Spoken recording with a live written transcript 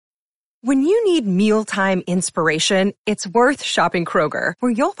When you need mealtime inspiration, it's worth shopping Kroger,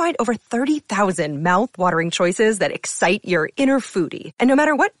 where you'll find over 30,000 mouth-watering choices that excite your inner foodie. And no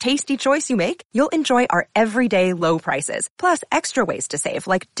matter what tasty choice you make, you'll enjoy our everyday low prices, plus extra ways to save,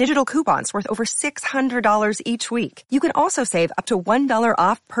 like digital coupons worth over $600 each week. You can also save up to $1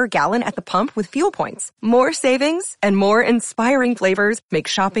 off per gallon at the pump with fuel points. More savings and more inspiring flavors make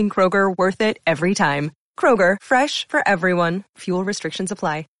shopping Kroger worth it every time. Kroger, fresh for everyone. Fuel restrictions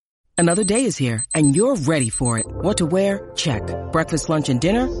apply. Another day is here, and you're ready for it. What to wear? Check. Breakfast, lunch, and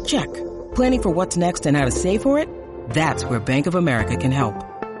dinner? Check. Planning for what's next and how to save for it? That's where Bank of America can help.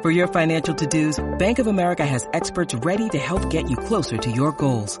 For your financial to-dos, Bank of America has experts ready to help get you closer to your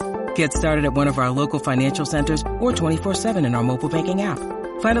goals. Get started at one of our local financial centers or 24/7 in our mobile banking app.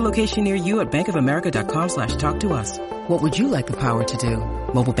 Find a location near you at bankofamerica.com/talktous. What would you like the power to do?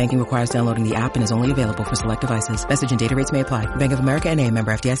 Mobile banking requires downloading the app and is only available for select devices. Message and data rates may apply. Bank of America N.A.,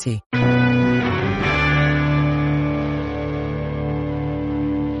 member FDIC.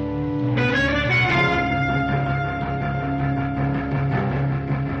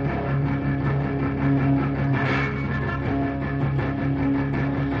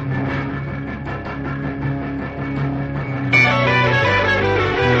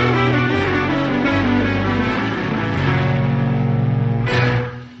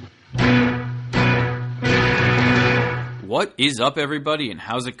 What is up, everybody, and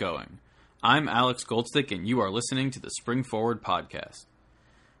how's it going? I'm Alex Goldstick, and you are listening to the Spring Forward Podcast.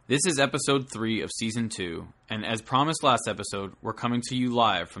 This is episode 3 of season 2, and as promised last episode, we're coming to you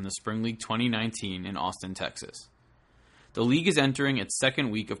live from the Spring League 2019 in Austin, Texas. The league is entering its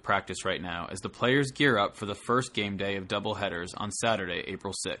second week of practice right now as the players gear up for the first game day of doubleheaders on Saturday,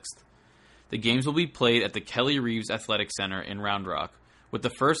 April 6th. The games will be played at the Kelly Reeves Athletic Center in Round Rock, with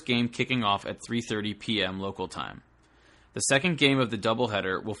the first game kicking off at 3:30 p.m. local time. The second game of the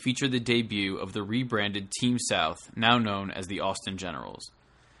doubleheader will feature the debut of the rebranded Team South, now known as the Austin Generals.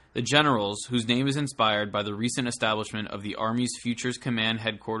 The Generals, whose name is inspired by the recent establishment of the Army's Futures Command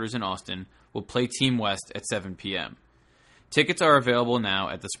headquarters in Austin, will play Team West at 7 p.m. Tickets are available now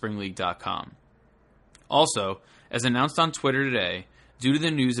at thespringleague.com. Also, as announced on Twitter today, due to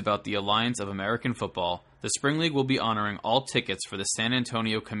the news about the Alliance of American Football, the Spring League will be honoring all tickets for the San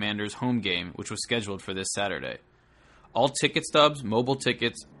Antonio Commanders home game, which was scheduled for this Saturday. All ticket stubs, mobile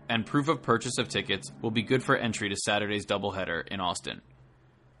tickets, and proof of purchase of tickets will be good for entry to Saturday's doubleheader in Austin.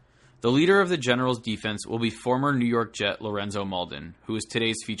 The leader of the Generals' defense will be former New York Jet Lorenzo Mauldin, who is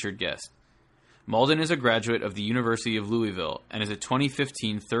today's featured guest. Mauldin is a graduate of the University of Louisville and is a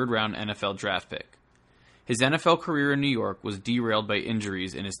 2015 third-round NFL draft pick. His NFL career in New York was derailed by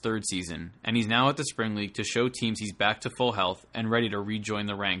injuries in his third season, and he's now at the Spring League to show teams he's back to full health and ready to rejoin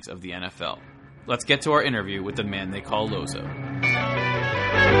the ranks of the NFL. Let's get to our interview with the man they call Lozo.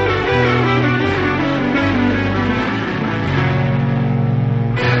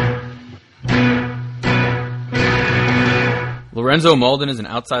 Lorenzo Mauldin is an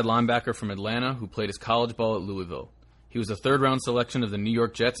outside linebacker from Atlanta who played his college ball at Louisville. He was a third-round selection of the New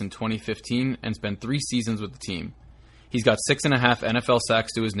York Jets in 2015 and spent 3 seasons with the team. He's got 6.5 NFL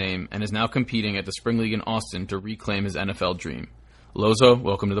sacks to his name and is now competing at the Spring League in Austin to reclaim his NFL dream. Lozo,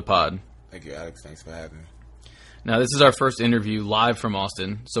 welcome to the pod. Thank you, Alex. Thanks for having me. Now, this is our first interview live from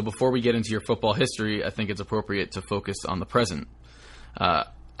Austin, so before we get into your football history, I think it's appropriate to focus on the present. I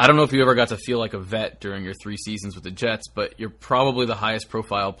don't know if you ever got to feel like a vet during your 3 seasons with the Jets, but you're probably the highest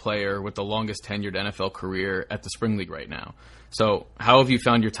profile player with the longest tenured NFL career at the Spring League right now. So how have you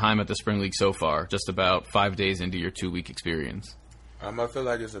found your time at the Spring League so far, just about 5 days into your 2-week experience? I feel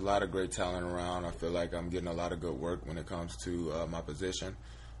like there's a lot of great talent around. I feel like I'm getting a lot of good work when it comes to my position.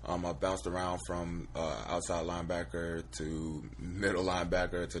 I bounced around from outside linebacker to middle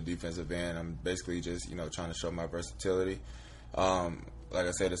linebacker to defensive end. I'm basically just, trying to show my versatility. Like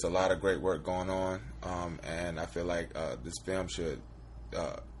I said, there's a lot of great work going on, and I feel like this film should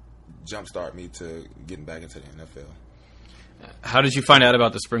jumpstart me to getting back into the NFL. How did you find out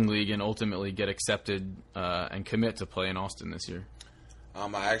about the Spring League and ultimately get accepted and commit to play in Austin this year?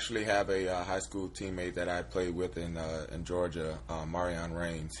 I actually have a high school teammate that I played with in Georgia, Marion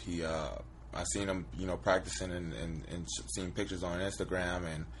Rains. I seen him, practicing and seen pictures on Instagram,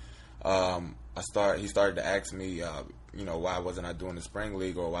 and he started to ask me, why wasn't I doing the Spring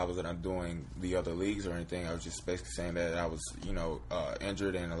League or why wasn't I doing the other leagues or anything. I was just basically saying that I was,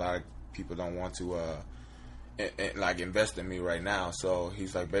 injured and a lot of people don't want to invest in me right now. So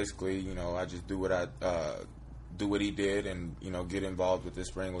he's like, basically, I just do what he did and, get involved with the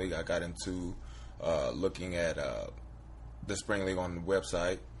Spring League. I got into looking at the Spring League on the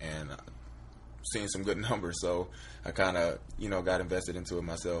website, and seeing some good numbers. So I kind of, got invested into it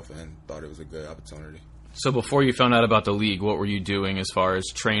myself and thought it was a good opportunity. So before you found out about the league, what were you doing as far as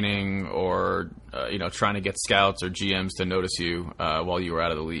training or, trying to get scouts or GMs to notice you while you were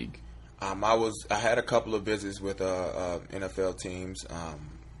out of the league? I had a couple of visits with NFL teams.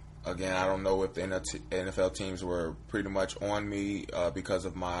 Again, I don't know if the NFL teams were pretty much on me because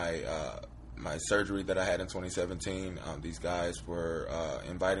of my surgery that I had in 2017. These guys were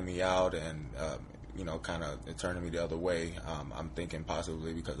inviting me out and, kind of turning me the other way. I'm thinking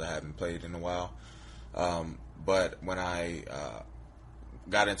possibly because I haven't played in a while. But when I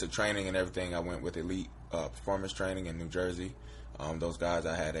got into training and everything, I went with Elite Performance Training in New Jersey. Those guys,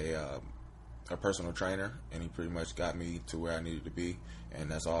 I had a personal trainer, and he pretty much got me to where I needed to be. And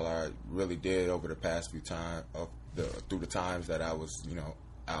that's all I really did over the past few times, through the times that I was,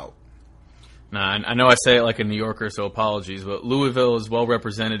 out. Nah, I know I say it like a New Yorker, so apologies, but Louisville is well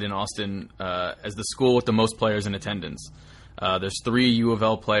represented in Austin as the school with the most players in attendance. There's 3 U of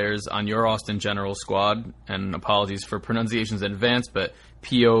L players on your Austin General squad, and apologies for pronunciations in advance, but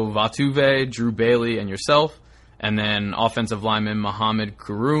Pio Vatuve, Drew Bailey, and yourself. And then offensive lineman Mohamed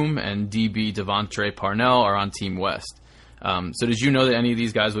Karoum and DB Devontre Parnell are on Team West. So did you know that any of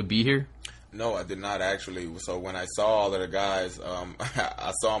these guys would be here? No, I did not actually. So when I saw all of the guys,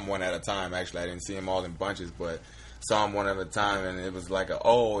 I saw them one at a time. Actually, I didn't see them all in bunches, but saw them one at a time, and it was like it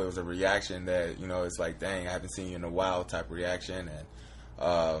was a reaction that, it's like, dang, I haven't seen you in a while type reaction. And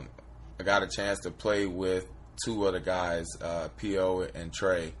I got a chance to play with 2 other guys, P.O. and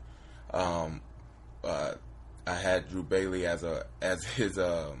Trey. I had Drew Bailey as his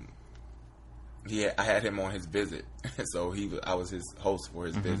I had him on his visit, so I was his host for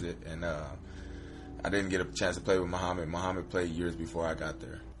his visit, and I didn't get a chance to play with Mohamed. Mohamed played years before I got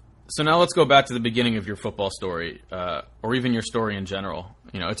there. So now let's go back to the beginning of your football story, or even your story in general.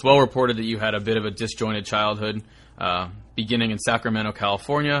 It's well reported that you had a bit of a disjointed childhood, beginning in Sacramento,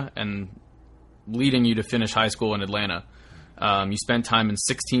 California, and leading you to finish high school in Atlanta. You spent time in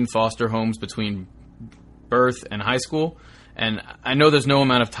 16 foster homes between birth and high school. And I know there's no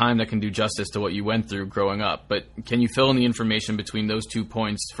amount of time that can do justice to what you went through growing up, but can you fill in the information between those 2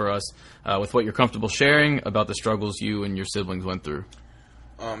 points for us with what you're comfortable sharing about the struggles you and your siblings went through?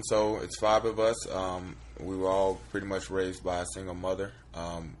 So it's 5 of us. We were all pretty much raised by a single mother.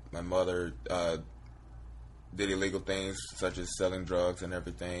 My mother did illegal things such as selling drugs and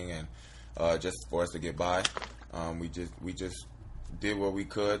everything, and just for us to get by. We just did what we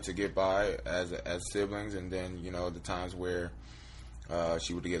could to get by as siblings, and then the times where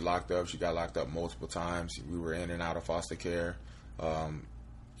she would get locked up. She got locked up multiple times. We were in and out of foster care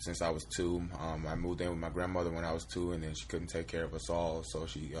since I was 2. I moved in with my grandmother when I was 2, and then she couldn't take care of us all, so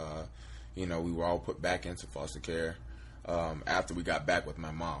she we were all put back into foster care after we got back with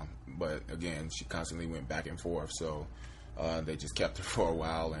my mom. But again, she constantly went back and forth, so they just kept her for a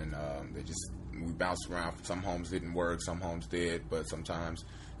while, and we bounced around. Some homes didn't work, some homes did, but sometimes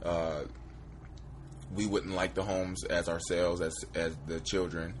we wouldn't like the homes as ourselves, as the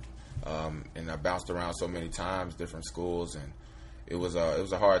children. And I bounced around so many times, different schools, and it was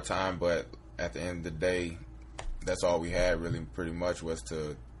a hard time. But at the end of the day, that's all we had really, pretty much, was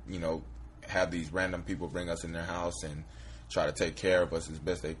to have these random people bring us in their house and try to take care of us as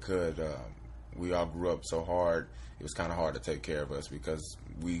best they could. We all grew up so hard. It was kind of hard to take care of us because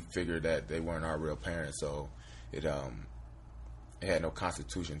we figured that they weren't our real parents, so it had no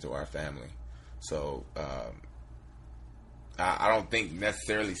constitution to our family. So I don't think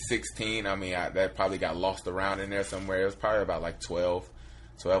necessarily 16. I mean, that probably got lost around in there somewhere. It was probably about like 12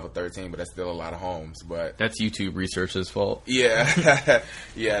 or 13, but that's still a lot of homes. But that's YouTube research's fault. Yeah,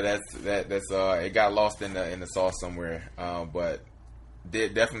 yeah, that's it got lost in the sauce somewhere. But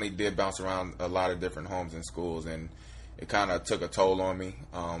definitely did bounce around a lot of different homes and schools, and it kind of took a toll on me.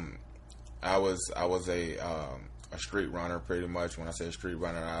 I was a street runner pretty much. When I say street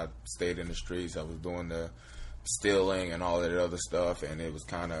runner, I stayed in the streets. I was doing the stealing and all that other stuff, and it was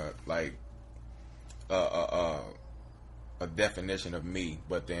kind of like a definition of me.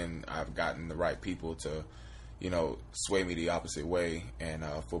 But then I've gotten the right people to, sway me the opposite way, and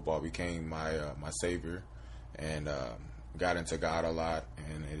football became my savior, and got into God a lot,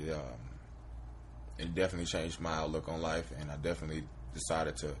 and it definitely changed my outlook on life, and I definitely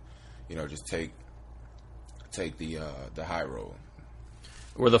decided to, just take the high road.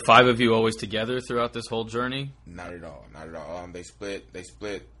 Were the 5 of you always together throughout this whole journey? Not at all. They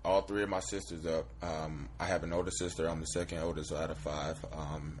split all 3 of my sisters up. I have an older sister. I'm the second oldest out of 5,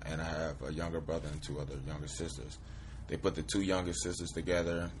 and I have a younger brother and 2 other younger sisters. They put the 2 youngest sisters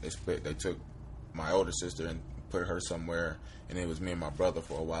together. They took my older sister and put her somewhere, and it was me and my brother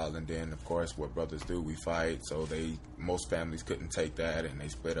for a while. And then, of course, what brothers do, we fight. So most families couldn't take that, and they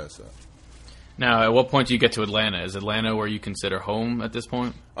split us up. Now, at what point do you get to Atlanta? Is Atlanta where you consider home at this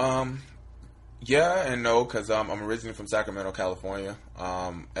point? Yeah and no, because I'm originally from Sacramento, California.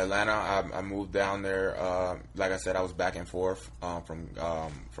 Atlanta, I moved down there. Like I said, I was back and forth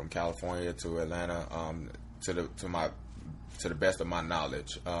from California to Atlanta. To the best of my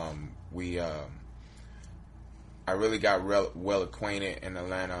knowledge, I really got well acquainted in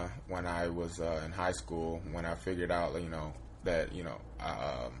Atlanta when I was in high school. When I figured out, that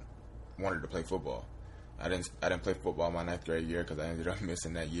I wanted to play football. I didn't play football my 9th grade year because I ended up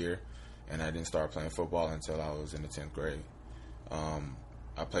missing that year. And I didn't start playing football until I was in the 10th grade.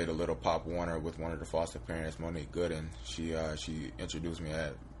 I played a little Pop Warner with one of the foster parents, Monique Gooden. She introduced me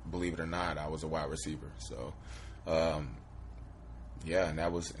at, believe it or not, I was a wide receiver. So, and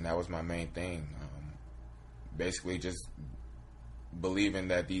that was my main thing. Basically, just believing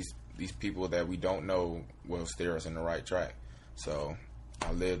that these people that we don't know will steer us in the right track. So,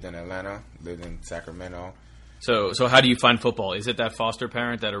 I lived in Atlanta, lived in Sacramento. So how do you find football? Is it that foster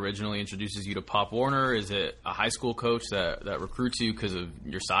parent that originally introduces you to Pop Warner? Is it a high school coach that recruits you because of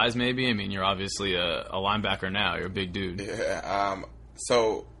your size maybe? I mean, you're obviously a linebacker now. You're a big dude. Yeah.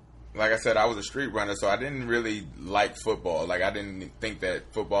 So, like I said, I was a street runner, so I didn't really like football. Like, I didn't think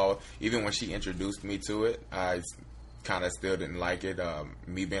that football, even when she introduced me to it, I kind of still didn't like it.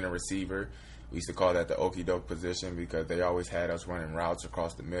 Me being a receiver, we used to call that the okie doke position because they always had us running routes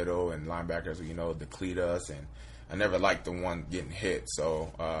across the middle and linebackers, deplete us. And I never liked the one getting hit.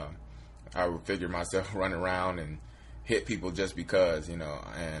 So I would figure myself running around and hit people just because, and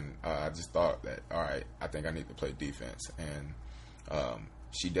I just thought that, all right, I think I need to play defense. And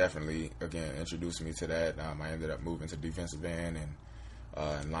she definitely, again, introduced me to that. I ended up moving to defensive end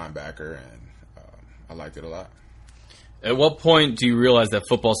and linebacker, and I liked it a lot. At what point do you realize that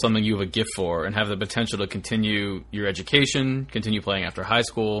football is something you have a gift for and have the potential to continue your education, continue playing after high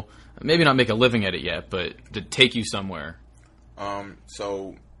school, maybe not make a living at it yet, but to take you somewhere?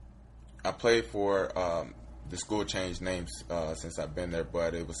 So I played for the school changed names since I've been there,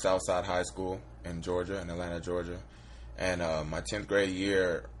 but it was Southside High School in Atlanta, Georgia. And my 10th grade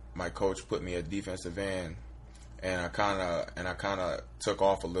year, my coach put me at defensive end. And I kind of took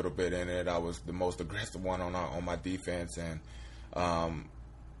off a little bit in it. I was the most aggressive one on my defense, and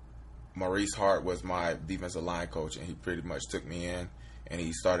Maurice Hart was my defensive line coach, and he pretty much took me in, and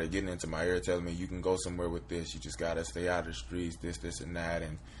he started getting into my ear, telling me, "You can go somewhere with this. You just gotta stay out of the streets, this, and that,"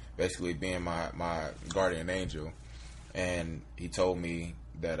 and basically being my guardian angel. And he told me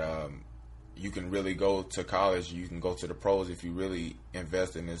that you can really go to college, you can go to the pros if you really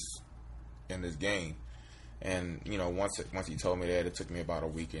invest in this game. And, once he told me that, it took me about a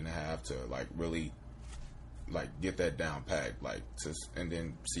week and a half to, really, get that down packed. And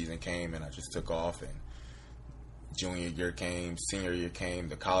then season came, and I just took off, and junior year came, senior year came,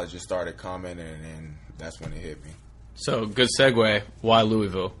 the colleges started coming, and that's when it hit me. So, good segue. Why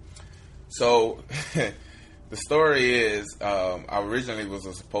Louisville? So, the story is, I originally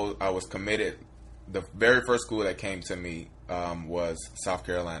was committed. The very first school that came to me was South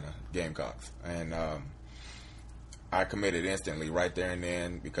Carolina Gamecocks, and I committed instantly right there and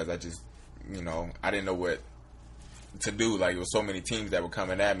then because I just, I didn't know what to do. Like, it was so many teams that were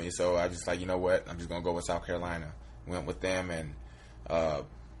coming at me. So I just you know what? I'm just going to go with South Carolina. Went with them, and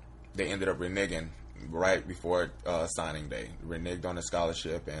they ended up reneging right before signing day. Reneged on the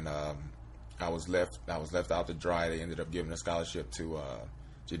scholarship, and I was left out to dry. They ended up giving a scholarship to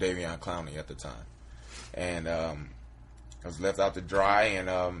Jadeveon Clowney at the time. And I was left out to dry,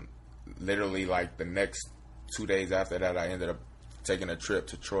 and literally the next 2 days after that, I ended up taking a trip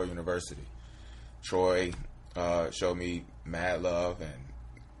to Troy University. Troy showed me mad love, and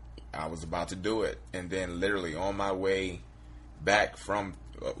I was about to do it. And then literally on my way back from,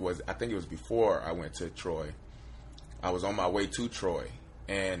 I think it was before I went to Troy, I was on my way to Troy,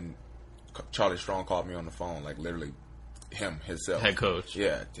 and Charlie Strong called me on the phone, literally him, himself. Head coach.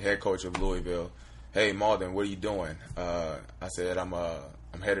 Yeah, the head coach of Louisville. "Hey, Malden, what are you doing?" I said, I'm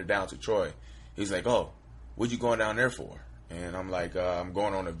headed down to Troy. He's like, "Oh, what you going down there for?" And I'm like, "I'm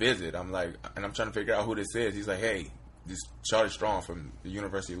going on a visit." I'm like, and I'm trying to figure out who this is. He's like, "Hey, this Charlie Strong from the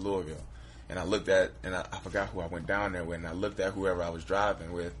University of Louisville." And I looked at, and I forgot who I went down there with, and I looked at whoever I was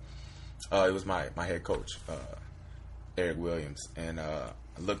driving with. It was my head coach, Eric Williams. And I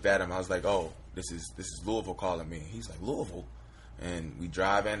looked at him. I was like, "Oh, this is Louisville calling me." He's like, "Louisville?" And we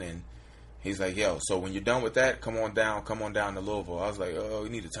driving, and he's like, "Yo, so when you're done with that, come on down to Louisville." I was like, "Oh, we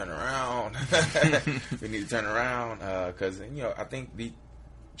need to turn around." We need to turn around because I think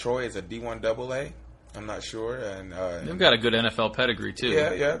Troy is a D1 AA, I'm not sure. And they've got a good NFL pedigree too.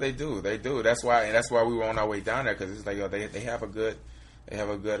 Yeah, they do. That's why we were on our way down there, because it's like they have a good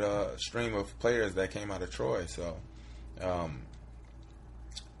stream of players that came out of Troy. So,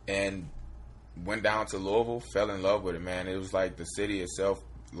 and went down to Louisville, fell in love with it, man. It was like the city itself,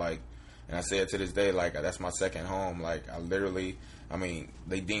 like, and I say it to this day, like, that's my second home. Like,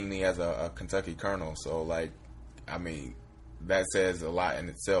 they deemed me as a Kentucky Colonel, so, like, that says a lot in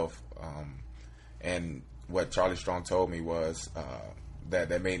itself. And what Charlie Strong told me was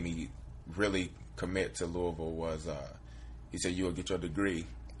that made me really commit to Louisville was he said, you will get your degree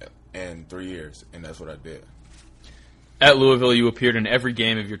in 3 years, and that's what I did. At Louisville, you appeared in every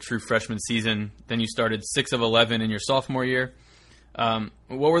game of your true freshman season. Then you started 6 of 11 in your sophomore year. What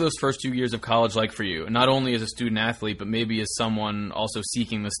were those first 2 years of college like for you? Not only as a student athlete, but maybe as someone also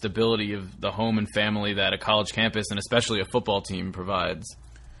seeking the stability of the home and family that a college campus and especially a football team provides.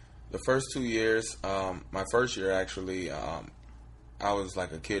 The first 2 years, my first year actually, I was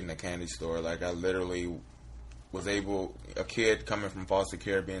like a kid in a candy store. Like, I literally was a kid coming from foster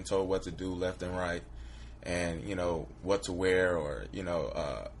care being told what to do left and right, and, what to wear, or,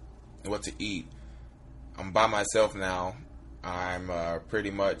 what to eat. I'm by myself now. I'm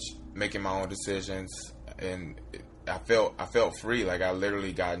pretty much making my own decisions, and I felt free. Like, I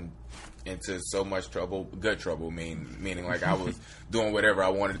literally gotten into so much trouble, good trouble, meaning like I was doing whatever I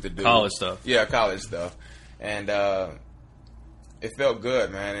wanted to do. College stuff. Yeah, college stuff. And it felt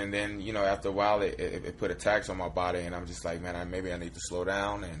good, man. And then, after a while, it put a tax on my body, and I'm just like, man, maybe I need to slow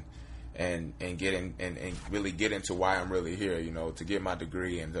down and get in and really get into why I'm really here, to get my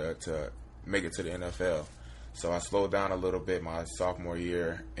degree and to make it to the NFL. So I slowed down a little bit my sophomore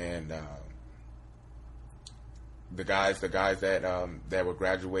year, and the guys that were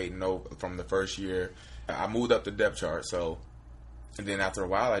graduating from the first year, I moved up the depth chart. So, and then after a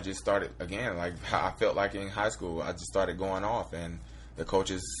while, I just started again, like I felt like in high school. I just started going off, and the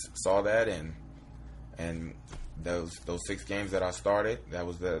coaches saw that, and those 6 games that I started, that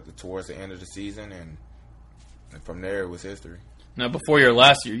was the towards the end of the season, and from there it was history. Now, before your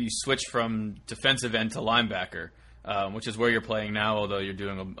last year, you switched from defensive end to linebacker, which is where you're playing now, although you're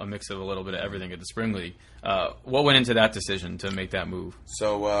doing a mix of a little bit of everything at the Spring League. What went into that decision to make that move?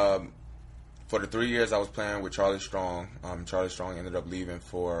 So, for the 3 years I was playing with Charlie Strong, Charlie Strong ended up leaving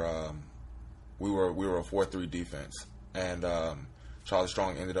for we were a 4-3 defense, and Charlie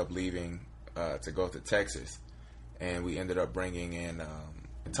Strong ended up leaving to go to Texas, and we ended up bringing in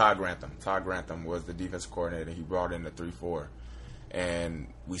Todd Grantham. Todd Grantham was the defensive coordinator. He brought in the 3-4, and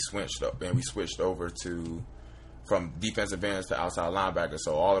we switched over from defensive ends to outside linebacker.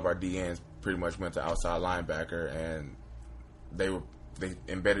 So all of our DNs pretty much went to outside linebacker, and they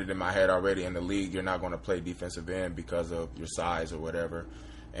embedded in my head already, in the league, you're not going to play defensive end because of your size or whatever.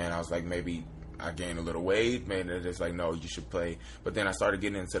 And I was like, maybe I gained a little weight. Maybe they're just like, no, you should play. But then I started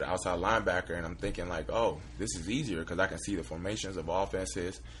getting into the outside linebacker, and I'm thinking like, oh, this is easier because I can see the formations of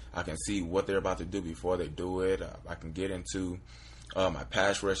offenses. I can see what they're about to do before they do it. I can get into my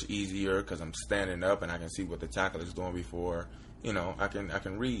pass rush easier because I'm standing up, and I can see what the tackle is doing before. I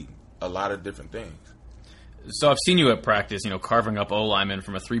can read a lot of different things. So I've seen you at practice, carving up O-linemen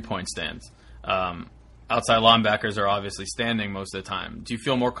from a 3-point stance. Outside linebackers are obviously standing most of the time. Do you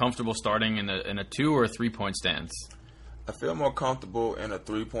feel more comfortable starting in a 2 or a 3-point stance? I feel more comfortable in a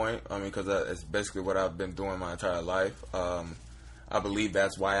 3-point. Because it's basically what I've been doing my entire life. I believe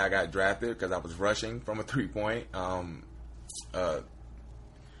that's why I got drafted, because I was rushing from a 3-point.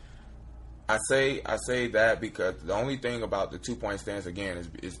 I say that because the only thing about the 2-point stance, again, is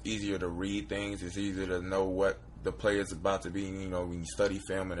it's easier to read things. It's easier to know what the play is about to be. When you study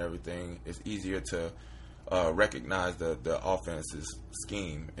film and everything, it's easier to recognize the offense's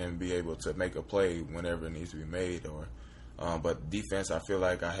scheme and be able to make a play whenever it needs to be made. But defense, I feel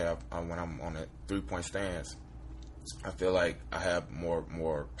like I have, when I'm on a 3-point stance, I feel like I have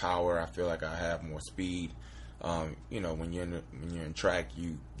more power. I feel like I have more speed. When you're in track,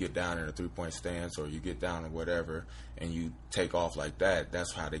 you get down in a 3-point stance, or you get down or whatever, and you take off like that.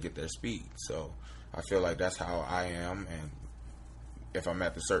 That's how they get their speed. So I feel like that's how I am, and if I'm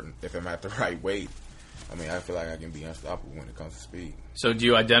at the right weight, I feel like I can be unstoppable when it comes to speed. So do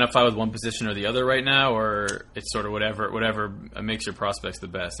you identify with one position or the other right now, or it's sort of whatever makes your prospects the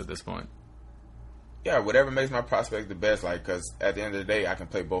best at this point? Yeah, whatever makes my prospect the best. Like, because at the end of the day, I can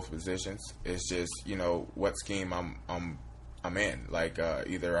play both positions. It's just what scheme I'm in. Like,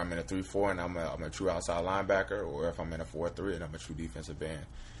 either I'm in a 3-4 and I'm a true outside linebacker, or if I'm in a 4-3 and I'm a true defensive end.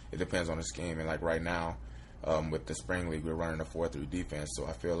 It depends on the scheme. And like right now, with the Spring League, we're running a 4-3 defense. So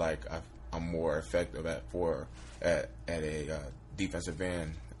I feel like I'm more effective at a defensive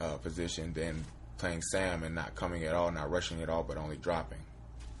end position than playing Sam and not coming at all, not rushing at all, but only dropping.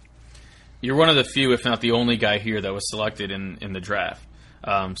 You're one of the few, if not the only guy here that was selected in the draft.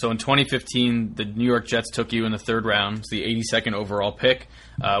 So in 2015, the New York Jets took you in the third round. It's the 82nd overall pick,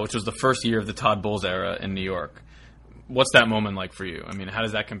 which was the first year of the Todd Bowles era in New York. What's that moment like for you? I mean, how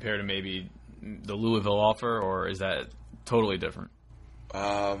does that compare to maybe the Louisville offer, or is that totally different?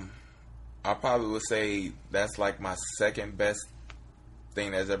 I probably would say that's like my second best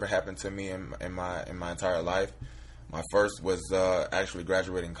thing that's ever happened to me in my entire life. My first was actually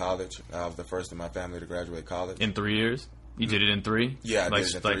graduating college. I was the first in my family to graduate college. In 3 years? You did it in 3? Yeah, I did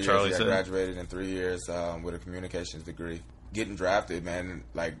it in 3 years. Charlie said? I graduated in 3 years with a communications degree. Getting drafted, man,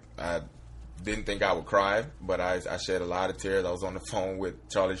 like I didn't think I would cry, but I shed a lot of tears. I was on the phone with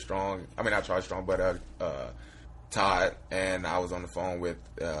Charlie Strong. I mean, not Charlie Strong, but Todd, and I was on the phone with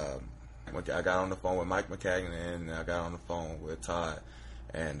I got on the phone with Mike McCagnon, and I got on the phone with Todd,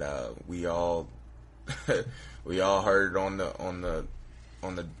 and we all heard on the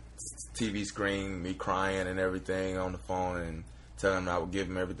TV screen me crying and everything on the phone, and telling them I would give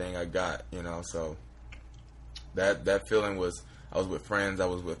them everything I got, you know. So that feeling was, I was with friends, I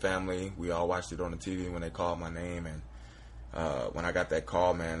was with family. We all watched it on the TV when they called my name, and when I got that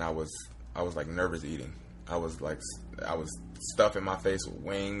call, man, I was like nervous eating. I was stuffing my face with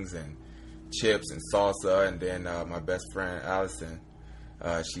wings and chips and salsa, and then my best friend Allison,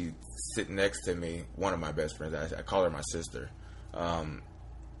 she sitting next to me. One of my best friends, I call her my sister.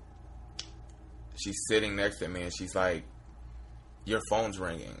 She's sitting next to me, and she's like, "Your phone's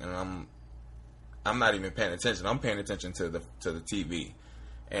ringing," and I'm not even paying attention. I'm paying attention to the TV,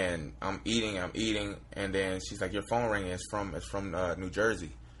 and I'm eating, and then she's like, "Your phone ringing. It's from New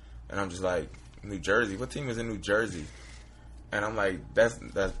Jersey," and I'm just like, "New Jersey? What team is in New Jersey?" And I'm like, that's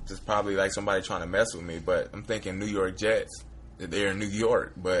just probably like somebody trying to mess with me. But I'm thinking New York Jets. They're in New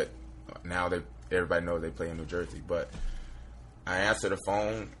York, but now everybody knows they play in New Jersey. But I answered the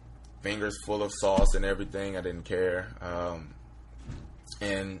phone, fingers full of sauce and everything. I didn't care.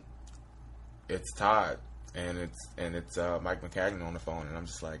 And it's Todd, and it's Mike McCagnon on the phone, and I'm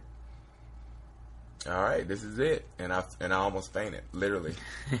just like, all right, this is it. And I almost fainted, literally.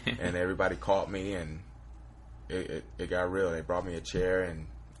 And everybody caught me, and it got real. They brought me a chair and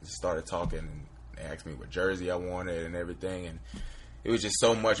just started talking, and they asked me what jersey I wanted and everything, and it was just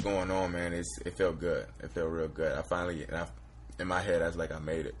so much going on, man. It felt good. It felt real good. In my head, I was like, I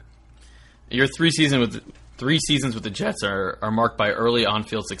made it. Your 3 seasons with the Jets are marked by early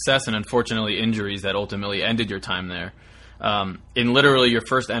on-field success and unfortunately injuries that ultimately ended your time there. In literally your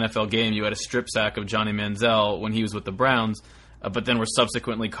first NFL game, you had a strip sack of Johnny Manziel when he was with the Browns, but then were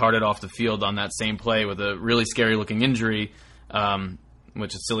subsequently carted off the field on that same play with a really scary-looking injury,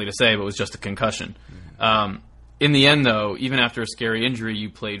 which is silly to say, but was just a concussion. In the end, though, even after a scary injury, you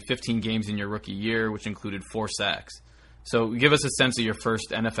played 15 games in your rookie year, which included 4 sacks. So give us a sense of your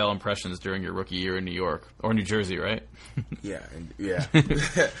first NFL impressions during your rookie year in New York, or New Jersey, right? Yeah.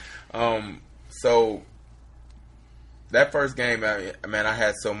 So that first game, man, I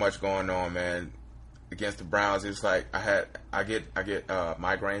had so much going on, man. Against the Browns, it's like I get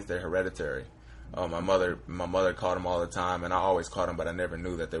migraines. They're hereditary. My mother caught them all the time, and I always caught them, but I never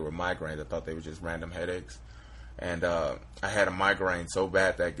knew that they were migraines. I thought they were just random headaches. And I had a migraine so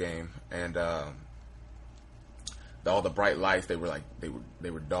bad that game, and all the bright lights, they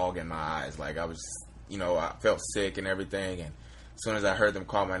were dogging my eyes. Like I was, I felt sick and everything. And as soon as I heard them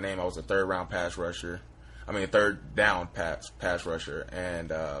call my name, I was a third down pass rusher,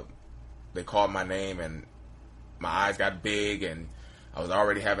 and they called my name, and my eyes got big, and I was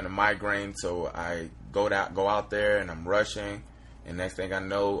already having a migraine. So I go out there, and I'm rushing, and next thing I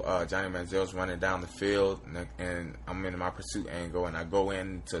know, Johnny Manziel's running down the field, and I'm in my pursuit angle, and I go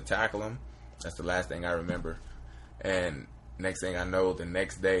in to tackle him. That's the last thing I remember. And next thing I know, the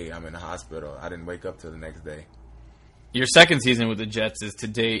next day, I'm in the hospital. I didn't wake up till the next day. Your second season with the Jets is to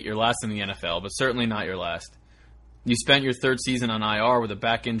date your last in the NFL, but certainly not your last. You spent your third season on IR with a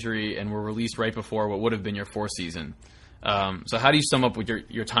back injury and were released right before what would have been your fourth season. So how do you sum up with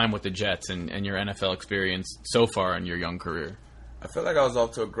your time with the Jets and your NFL experience so far in your young career? I feel like I was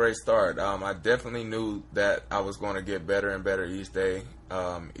off to a great start. I definitely knew that I was going to get better and better each day,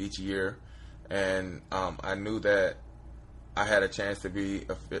 each year. And I knew that I had a chance to be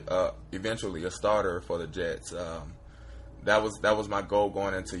eventually a starter for the Jets. That was my goal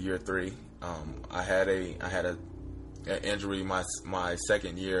going into year 3. I had an injury my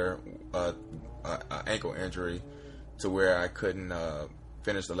second year, ankle injury, to where I couldn't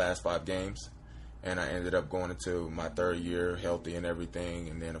finish the last 5 games, and I ended up going into my third year healthy and everything.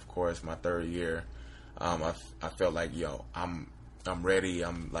 And then of course my third year, I felt like I'm ready.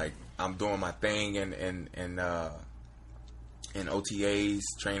 I'm doing my thing in OTAs,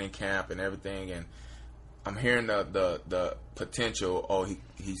 training camp, and everything, and I'm hearing the potential. Oh,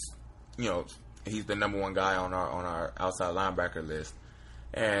 he's the number one guy on our outside linebacker list,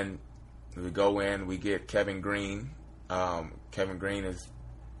 and we go in, we get Kevin Green. Kevin Green is,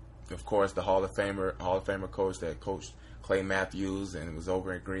 of course, the Hall of Famer coach that coached Clay Matthews and was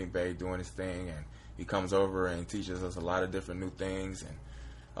over in Green Bay doing his thing, and he comes over and teaches us a lot of different new things. And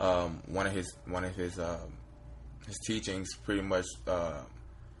one of his teachings pretty much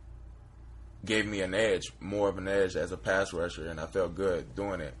gave me more of an edge as a pass rusher, and I felt good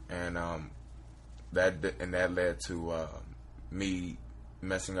doing it. And that led to me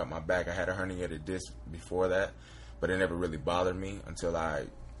messing up my back. I had a herniated disc before that, but it never really bothered me until I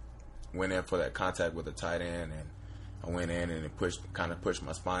went in for that contact with the tight end, and I went in and it pushed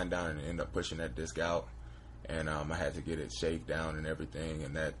my spine down and ended up pushing that disc out, and I had to get it shaved down and everything,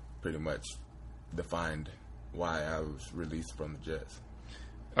 and that pretty much defined why I was released from the Jets.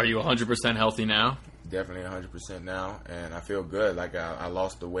 Are you 100% healthy now? Definitely 100% now, and I feel good. Like I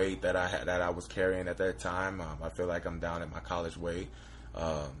lost the weight that I was carrying at that time. I feel like I'm down at my college weight.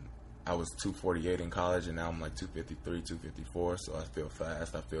 I was 248 in college, and now I'm like 253, 254. So I feel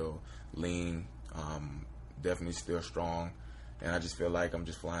fast. I feel lean. Definitely still strong, and I just feel like I'm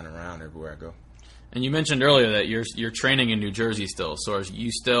just flying around everywhere I go. And you mentioned earlier that you're training in New Jersey still. So are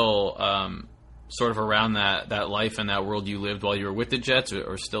you still sort of around that life and that world you lived while you were with the Jets,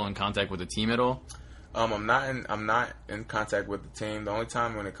 or still in contact with the team at all? I'm not in contact with the team. The only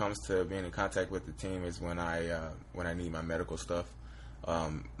time when it comes to being in contact with the team is when I need my medical stuff,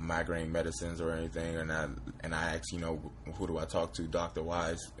 migraine medicines or anything, and I ask, who do I talk to, doctor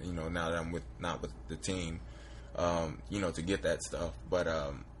wise, now that I'm not with the team, to get that stuff. But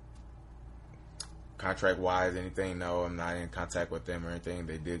contract wise, anything, no, I'm not in contact with them or anything.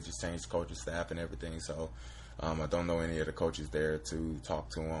 They did just change coaching staff and everything, so I don't know any of the coaches there to talk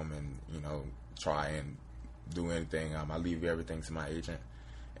to them and try and do anything. I leave everything to my agent,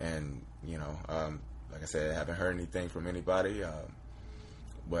 and like I said, I haven't heard anything from anybody,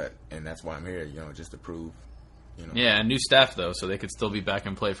 and that's why I'm here, just to prove. Yeah, and new staff though, so they could still be back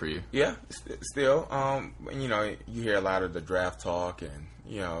and play for you. Yeah, still. You hear a lot of the draft talk, and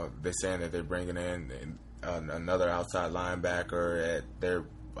they're saying that they're bringing in another outside linebacker at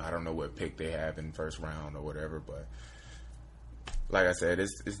I don't know what pick they have in first round or whatever, but like I said,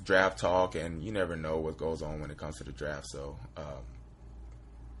 it's draft talk, and you never know what goes on when it comes to the draft. So,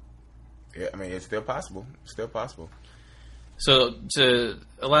 it's still possible. Still possible. So to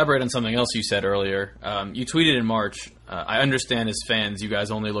elaborate on something else you said earlier, you tweeted in March, I understand as fans you guys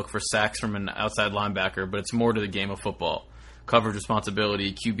only look for sacks from an outside linebacker, but it's more to the game of football. Coverage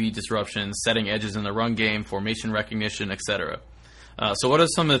responsibility, QB disruptions, setting edges in the run game, formation recognition, etc. So what are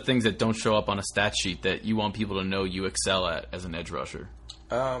some of the things that don't show up on a stat sheet that you want people to know you excel at as an edge rusher?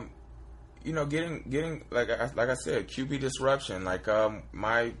 Getting like I said, QB disruption. Like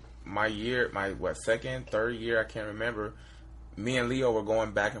my second, third year, I can't remember. Me and Leo were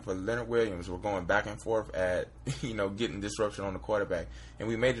going back and forth. Leonard Williams were going back and forth at getting disruption on the quarterback, and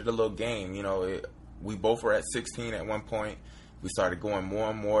we made it a little game. We both were at 16 at one point. We started going more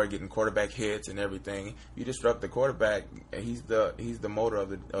and more, getting quarterback hits and everything. You disrupt the quarterback, he's the motor of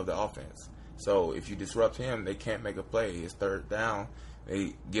the offense. So if you disrupt him, they can't make a play. It's third down.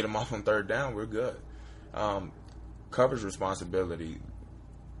 They get him off on third down, we're good. Coverage responsibility.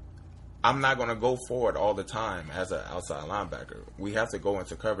 I'm not going to go forward all the time as an outside linebacker. We have to go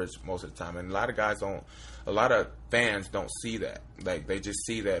into coverage most of the time, and a lot of fans don't see that. Like, they just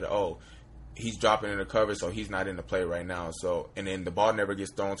see that, he's dropping into coverage, so he's not in the play right now. So, and then the ball never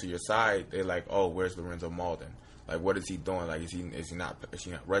gets thrown to your side. They're like, where's Lorenzo Mauldin? Like, what is he doing? Like, is he not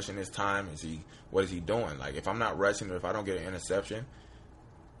rushing his time? What is he doing? Like, if I'm not rushing or if I don't get an interception,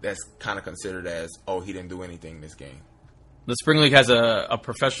 that's kind of considered as, he didn't do anything this game. The Spring League has a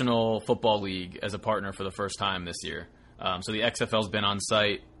professional football league as a partner for the first time this year. So the XFL's been on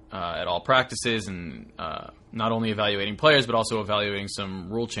site at all practices and not only evaluating players, but also evaluating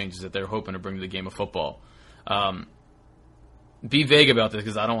some rule changes that they're hoping to bring to the game of football. Be vague about this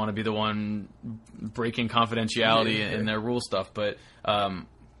because I don't want to be the one breaking confidentiality in their rule stuff. But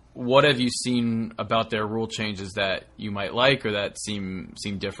what have you seen about their rule changes that you might like or that seem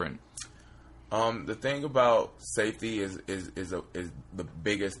different? The thing about safety is the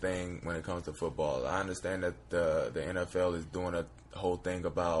biggest thing when it comes to football. I understand that the NFL is doing a whole thing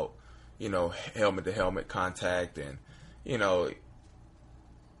about, helmet to helmet contact, and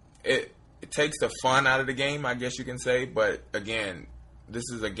it takes the fun out of the game, I guess you can say. But again, this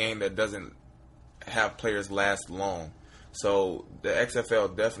is a game that doesn't have players last long. So the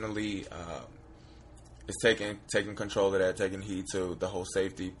XFL definitely is taking control of that, taking heed to the whole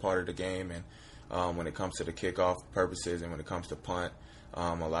safety part of the game, and when it comes to the kickoff purposes and when it comes to punt,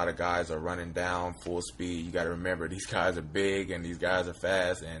 a lot of guys are running down full speed. You got to remember, these guys are big and these guys are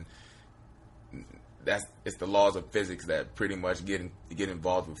fast, and it's the laws of physics that pretty much get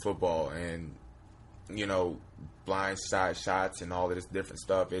involved with football. And blind side shots and all of this different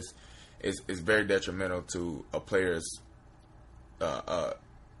stuff is very detrimental to a player's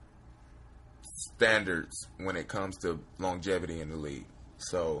standards when it comes to longevity in the league.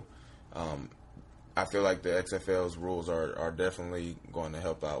 So I feel like the XFL's rules are definitely going to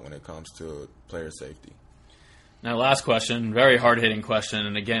help out when it comes to player safety. Now, last question, very hard-hitting question,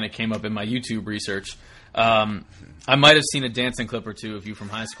 and again, it came up in my YouTube research. I might have seen a dancing clip or two of you from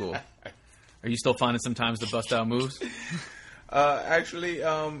high school. Are you still finding some times to bust out moves? Actually,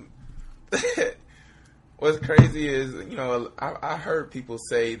 what's crazy is, I heard people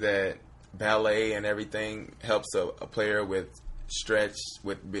say that ballet and everything helps a player with stretch,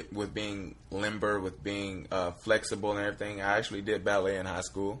 with being limber, with being flexible and everything. I actually did ballet in high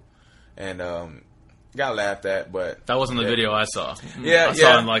school, and got laughed at, but that wasn't the video I saw. I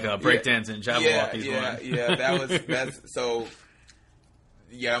saw in like a breakdancing Jabberwockies one. That's so.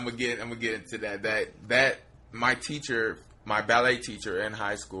 Yeah, I'm gonna get into that. That my teacher, my ballet teacher in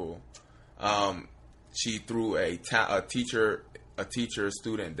high school, she threw a teacher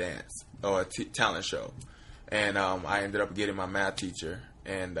student dance or a talent show, and I ended up getting my math teacher,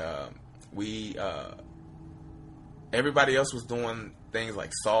 and we everybody else was doing things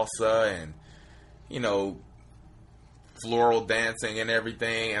like salsa and floral dancing and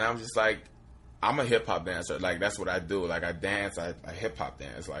everything, and I'm just like, I'm a hip hop dancer. Like, that's what I do. Like, I dance, I hip hop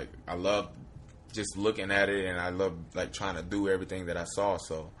dance. Like, I love just looking at it, and I love like trying to do everything that I saw.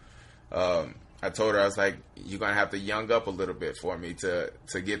 So I told her, I was like, you're gonna have to young up a little bit for me to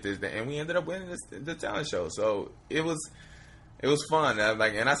get this, and we ended up winning the talent show. So it was fun.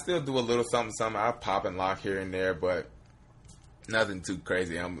 And I still do a little something. I pop and lock here and there, but nothing too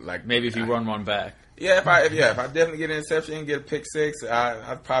crazy. I'm like, maybe if you run one back. Yeah, if I definitely get an interception and get a pick six,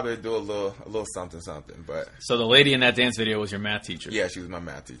 I'd probably do a little something. But so the lady in that dance video was your math teacher. Yeah, she was my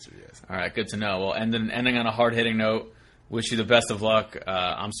math teacher. Yes. All right, good to know. Well, ending on a hard hitting note. Wish you the best of luck.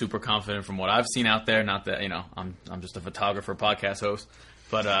 I'm super confident from what I've seen out there. Not that I'm just a photographer, podcast host,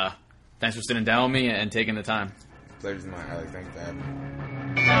 but thanks for sitting down with me and taking the time. Pleasure's mine, Alex. Thanks for having me.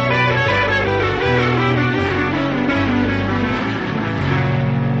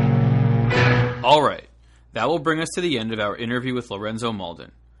 All right, that will bring us to the end of our interview with Lorenzo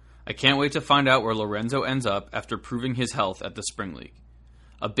Mauldin. I can't wait to find out where Lorenzo ends up after proving his health at the Spring League.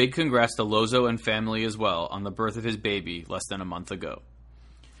 A big congrats to Lozo and family as well on the birth of his baby less than a month ago.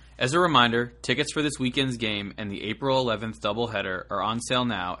 As a reminder, tickets for this weekend's game and the April 11th doubleheader are on sale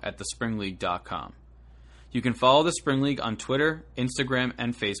now at thespringleague.com. You can follow the Spring League on Twitter, Instagram,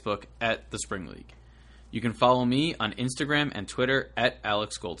 and Facebook at the Spring League. You can follow me on Instagram and Twitter at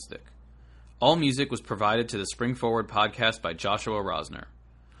Alex Goldstick. All music was provided to the Spring Forward podcast by Joshua Rosner.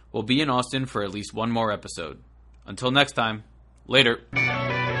 We'll be in Austin for at least one more episode. Until next time, later.